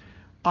law.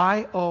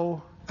 I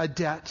owe a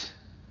debt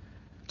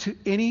to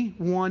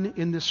anyone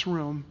in this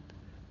room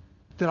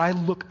that I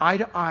look eye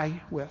to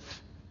eye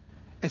with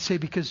and say,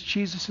 because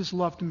Jesus has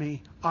loved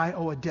me, I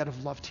owe a debt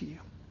of love to you.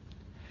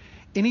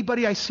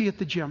 Anybody I see at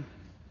the gym,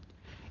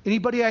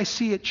 anybody I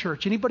see at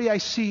church, anybody I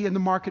see in the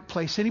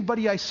marketplace,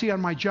 anybody I see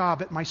on my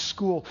job, at my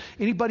school,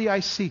 anybody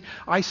I see,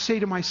 I say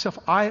to myself,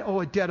 I owe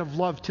a debt of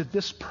love to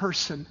this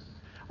person.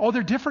 Oh,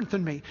 they're different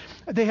than me.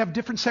 They have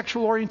different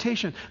sexual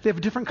orientation. They have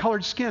a different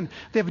colored skin.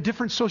 They have a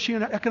different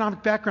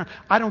socioeconomic background.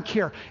 I don't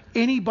care.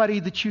 Anybody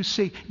that you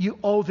see, you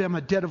owe them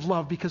a debt of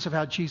love because of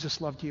how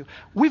Jesus loved you.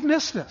 We've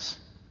missed this.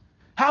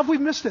 How have we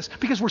missed this?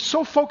 Because we're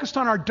so focused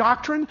on our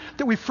doctrine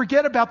that we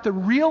forget about the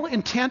real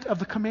intent of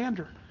the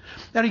commander.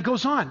 And he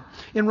goes on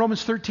in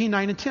Romans 13,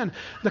 9 and 10.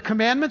 The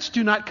commandments: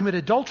 do not commit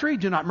adultery,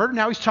 do not murder.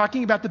 Now he's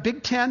talking about the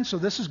big 10, so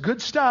this is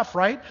good stuff,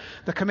 right?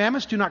 The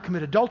commandments: do not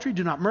commit adultery,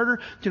 do not murder,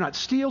 do not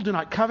steal, do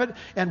not covet,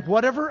 and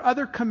whatever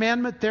other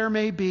commandment there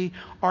may be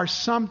are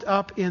summed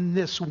up in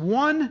this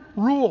one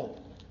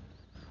rule: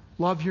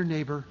 love your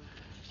neighbor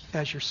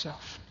as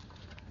yourself.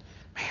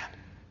 Man,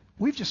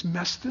 we've just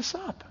messed this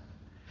up.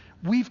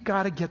 We've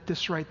got to get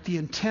this right. The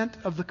intent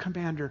of the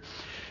commander.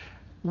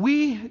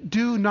 We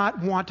do not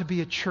want to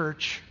be a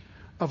church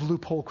of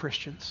loophole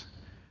Christians.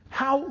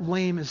 How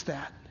lame is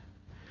that?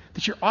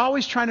 That you're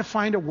always trying to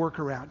find a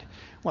workaround.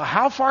 Well,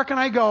 how far can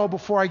I go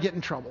before I get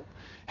in trouble?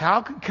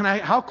 How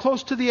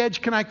close to the edge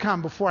can I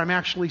come before I'm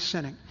actually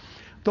sinning?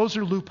 Those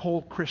are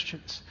loophole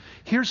Christians.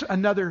 Here's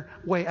another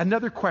way,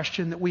 another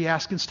question that we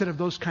ask instead of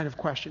those kind of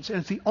questions. And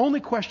it's the only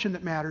question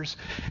that matters.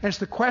 And it's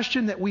the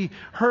question that we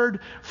heard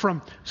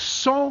from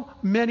so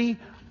many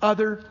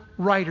other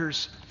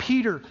writers,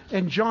 Peter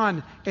and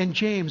John and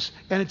James.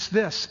 And it's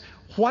this: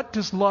 what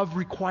does love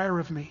require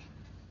of me?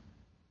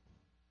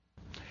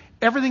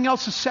 Everything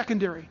else is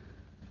secondary.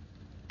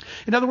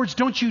 In other words,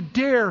 don't you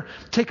dare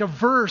take a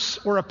verse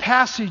or a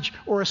passage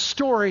or a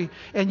story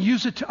and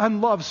use it to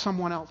unlove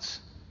someone else.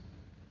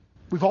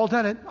 We've all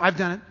done it. I've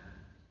done it.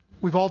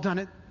 We've all done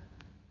it.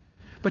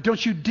 But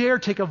don't you dare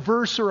take a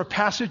verse or a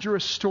passage or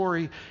a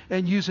story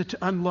and use it to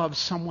unlove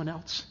someone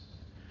else.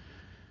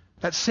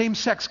 That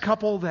same-sex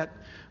couple, that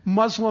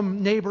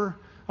Muslim neighbor,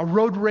 a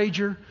road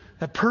rager,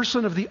 that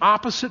person of the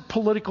opposite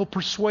political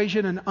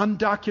persuasion, an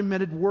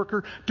undocumented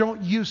worker,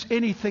 don't use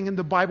anything in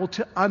the Bible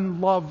to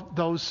unlove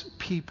those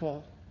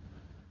people.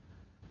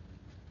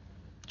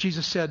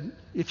 Jesus said,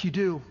 if you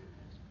do,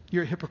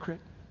 you're a hypocrite.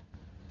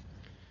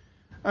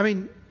 I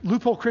mean,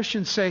 loophole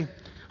Christians say,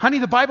 honey,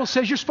 the Bible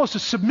says you're supposed to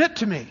submit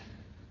to me.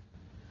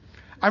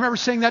 I remember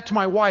saying that to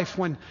my wife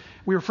when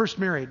we were first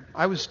married.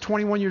 I was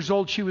 21 years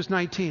old, she was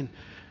 19.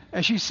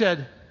 And she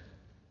said,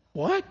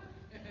 what?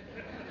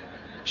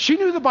 She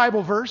knew the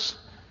Bible verse,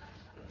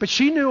 but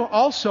she knew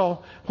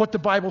also what the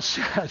Bible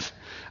said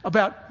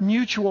about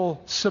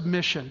mutual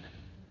submission.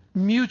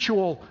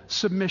 Mutual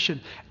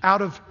submission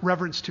out of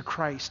reverence to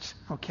Christ,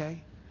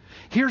 okay?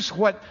 Here's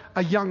what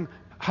a young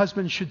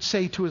husband should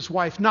say to his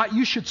wife. Not,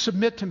 you should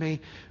submit to me,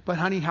 but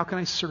honey, how can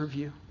I serve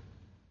you?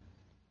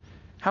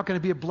 How can I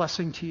be a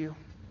blessing to you?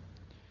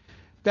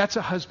 That's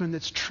a husband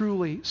that's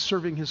truly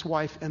serving his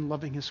wife and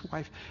loving his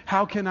wife.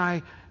 How can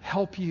I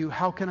help you?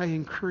 How can I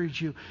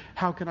encourage you?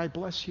 How can I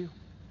bless you?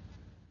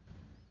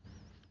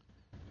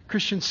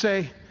 Christians say,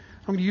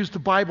 I'm going to use the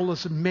Bible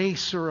as a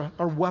mace or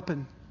a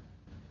weapon.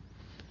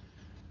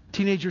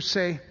 Teenagers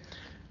say,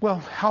 well,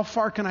 how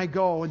far can I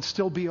go and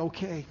still be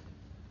okay?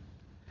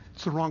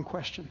 It's the wrong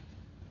question.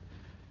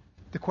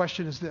 The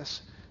question is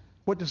this: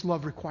 what does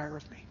love require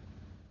of me?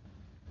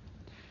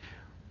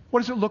 What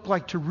does it look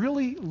like to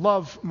really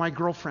love my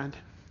girlfriend?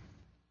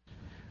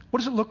 What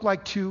does it look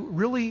like to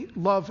really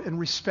love and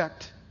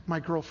respect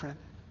my girlfriend?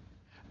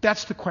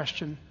 That's the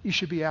question you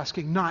should be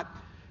asking, not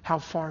how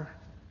far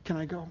can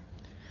I go?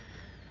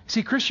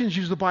 See, Christians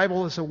use the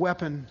Bible as a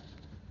weapon,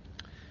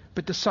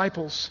 but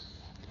disciples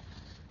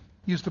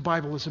use the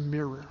Bible as a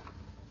mirror.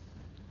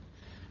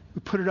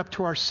 We put it up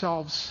to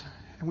ourselves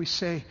and we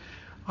say,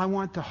 I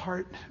want the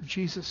heart of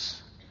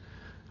Jesus.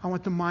 I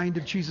want the mind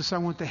of Jesus. I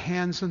want the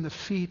hands and the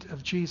feet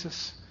of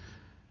Jesus.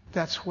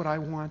 That's what I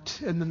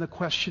want. And then the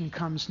question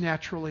comes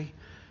naturally,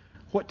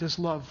 what does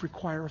love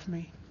require of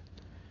me?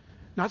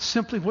 Not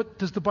simply what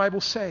does the Bible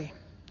say,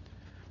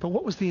 but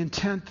what was the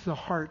intent, the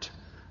heart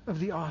of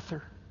the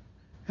author?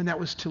 And that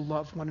was to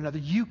love one another.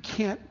 You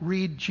can't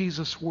read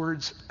Jesus'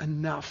 words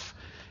enough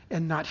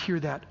and not hear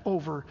that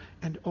over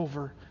and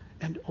over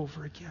and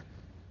over again.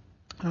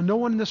 Now, no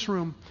one in this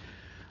room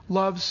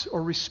loves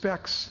or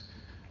respects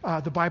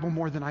the Bible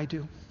more than I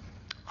do.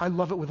 I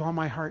love it with all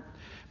my heart.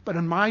 But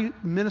in my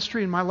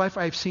ministry, in my life,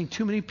 I've seen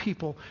too many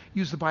people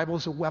use the Bible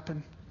as a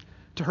weapon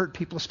to hurt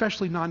people,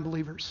 especially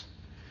non-believers.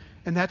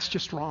 And that's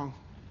just wrong.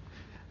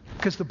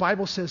 Because the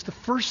Bible says the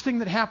first thing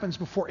that happens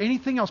before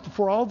anything else,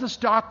 before all this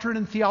doctrine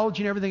and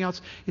theology and everything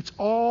else, it's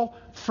all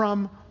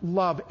from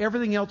love.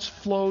 Everything else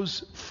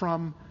flows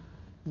from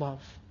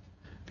love.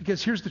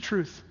 Because here's the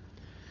truth.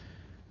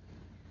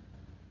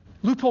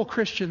 Loophole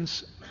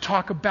Christians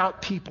talk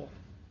about people.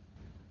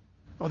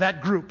 Oh,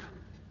 that group,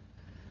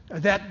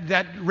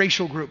 that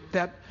racial group,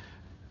 that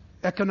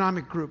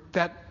economic group,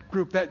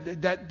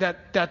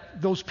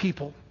 those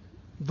people,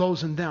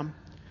 those and them.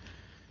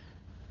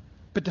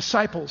 But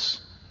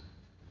disciples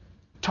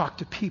talk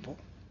to people.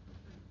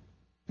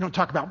 They don't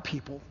talk about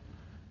people.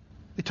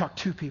 They talk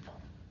to people.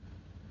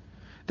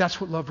 That's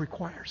what love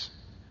requires.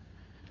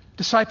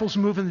 Disciples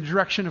move in the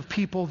direction of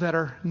people that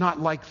are not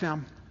like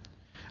them.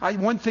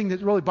 One thing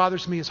that really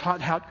bothers me is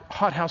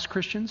hothouse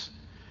Christians.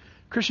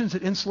 Christians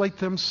that insulate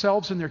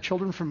themselves and their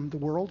children from the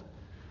world.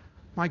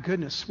 My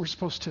goodness, we're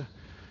supposed to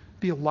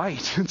be a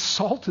light and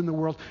salt in the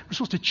world. We're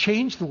supposed to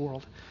change the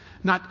world,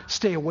 not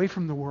stay away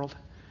from the world.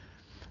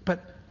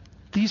 But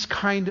these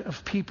kind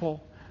of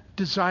people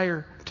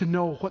desire to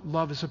know what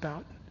love is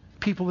about.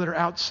 People that are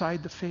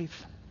outside the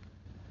faith.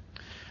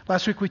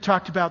 Last week we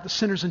talked about the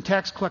sinners and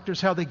tax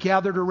collectors, how they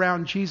gathered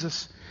around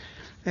Jesus.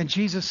 And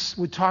Jesus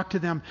would talk to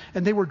them.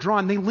 And they were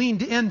drawn. They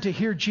leaned in to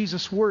hear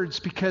Jesus'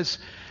 words because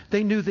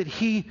they knew that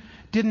he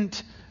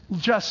didn't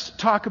just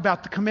talk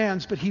about the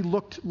commands, but he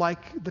looked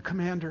like the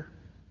commander.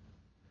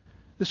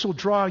 This will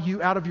draw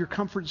you out of your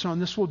comfort zone.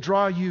 This will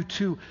draw you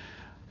to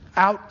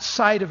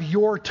outside of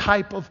your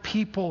type of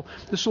people.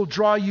 This will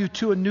draw you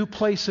to a new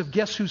place of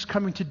guess who's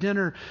coming to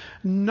dinner.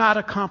 Not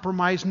a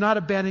compromise, not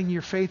abandoning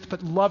your faith,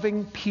 but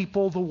loving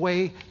people the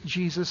way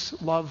Jesus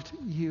loved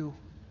you.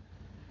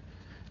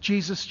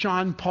 Jesus,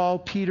 John, Paul,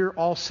 Peter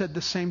all said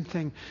the same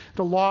thing.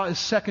 The law is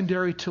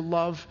secondary to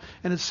love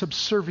and is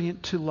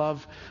subservient to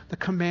love. The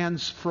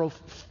commands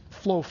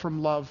flow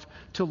from love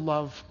to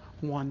love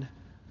one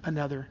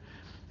another.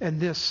 And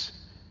this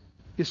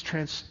is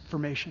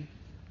transformation.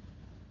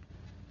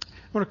 I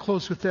want to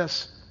close with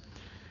this.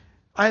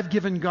 I have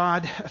given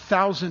God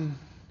 1,000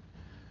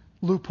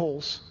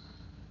 loopholes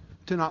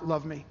to not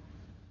love me.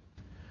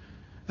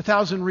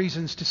 1,000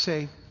 reasons to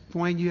say,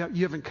 Dwayne, you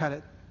haven't cut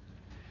it.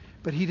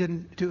 But he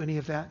didn't do any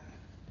of that.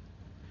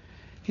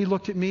 He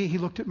looked at me, he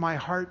looked at my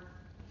heart,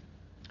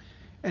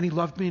 and he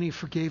loved me and he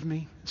forgave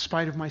me in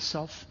spite of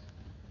myself.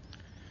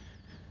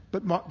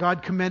 But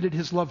God commended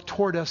his love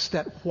toward us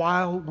that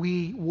while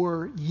we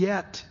were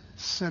yet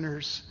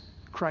sinners,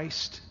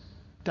 Christ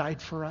died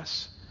for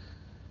us.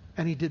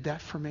 And he did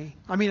that for me.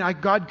 I mean,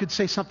 God could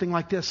say something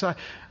like this.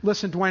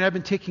 Listen, Dwayne, I've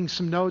been taking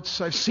some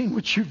notes. I've seen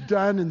what you've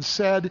done and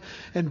said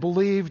and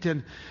believed.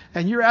 And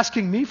you're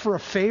asking me for a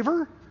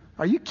favor?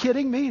 Are you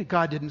kidding me?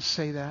 God didn't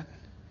say that.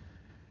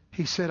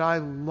 He said, I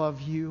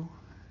love you,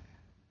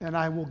 and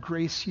I will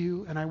grace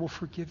you, and I will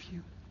forgive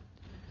you.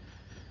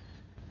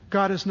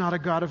 God is not a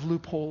God of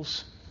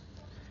loopholes,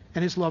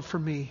 and his love for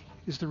me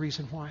is the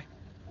reason why.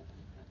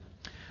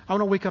 I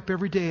want to wake up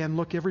every day and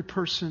look every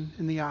person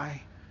in the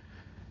eye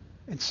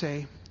and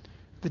say,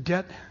 the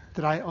debt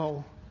that I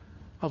owe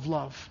of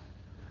love,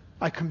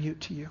 I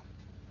commute to you.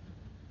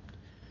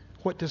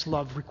 What does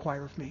love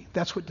require of me?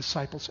 That's what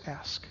disciples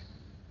ask.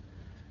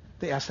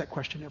 They ask that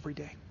question every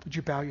day. Would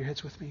you bow your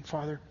heads with me?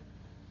 Father,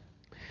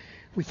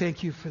 we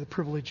thank you for the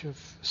privilege of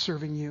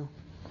serving you.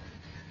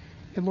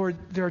 And Lord,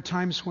 there are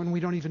times when we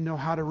don't even know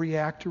how to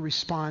react or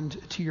respond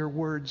to your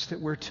words that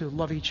we're to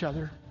love each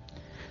other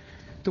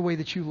the way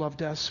that you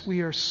loved us. We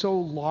are so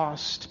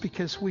lost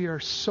because we are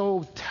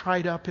so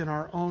tied up in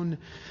our own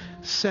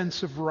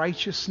sense of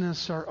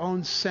righteousness, our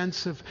own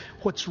sense of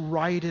what's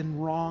right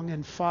and wrong.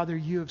 And Father,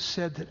 you have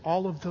said that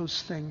all of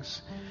those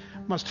things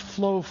must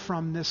flow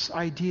from this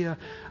idea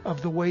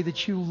of the way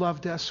that you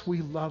loved us,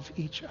 we love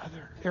each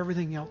other.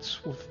 Everything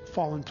else will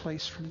fall in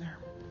place from there.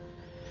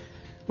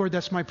 Lord,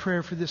 that's my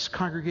prayer for this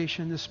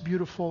congregation, this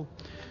beautiful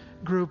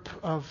group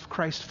of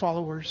Christ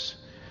followers,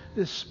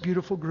 this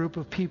beautiful group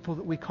of people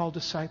that we call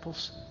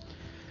disciples.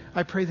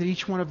 I pray that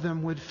each one of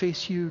them would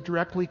face you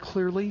directly,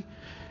 clearly,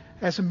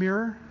 as a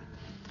mirror,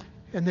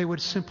 and they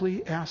would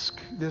simply ask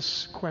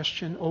this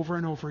question over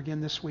and over again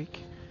this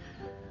week.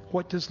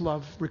 What does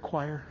love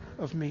require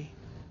of me?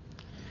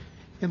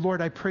 And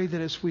Lord, I pray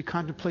that as we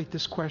contemplate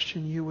this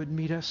question, you would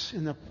meet us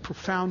in a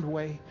profound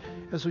way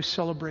as we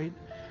celebrate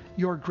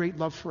your great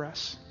love for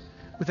us.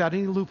 Without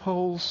any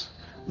loopholes,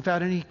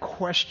 without any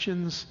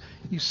questions,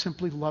 you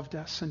simply loved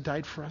us and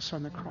died for us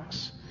on the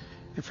cross.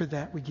 And for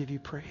that, we give you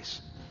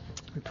praise.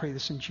 We pray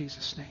this in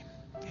Jesus' name.